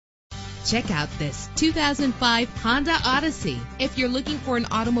Check out this 2005 Honda Odyssey. If you're looking for an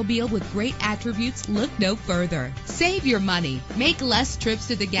automobile with great attributes, look no further. Save your money. Make less trips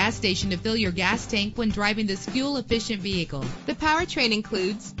to the gas station to fill your gas tank when driving this fuel-efficient vehicle. The powertrain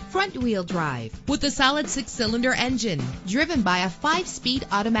includes front-wheel drive with a solid 6-cylinder engine driven by a 5-speed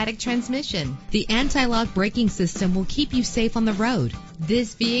automatic transmission. The anti-lock braking system will keep you safe on the road.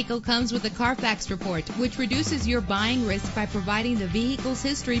 This vehicle comes with a Carfax report, which reduces your buying risk by providing the vehicle's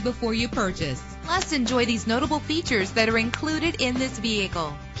history before you purchase. Plus, enjoy these notable features that are included in this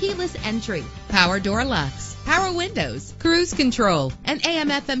vehicle: keyless entry, power door locks, power windows, cruise control, an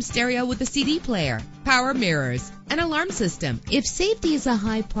AM/FM stereo with a CD player, power mirrors, an alarm system. If safety is a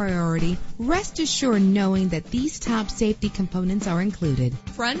high priority, rest assured knowing that these top safety components are included: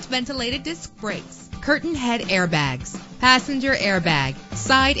 front ventilated disc brakes, curtain head airbags, passenger airbag,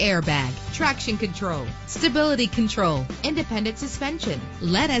 side airbag, traction control, stability control, independent suspension.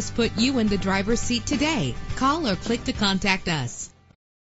 Let us put you in the driver's seat today. Call or click to contact us.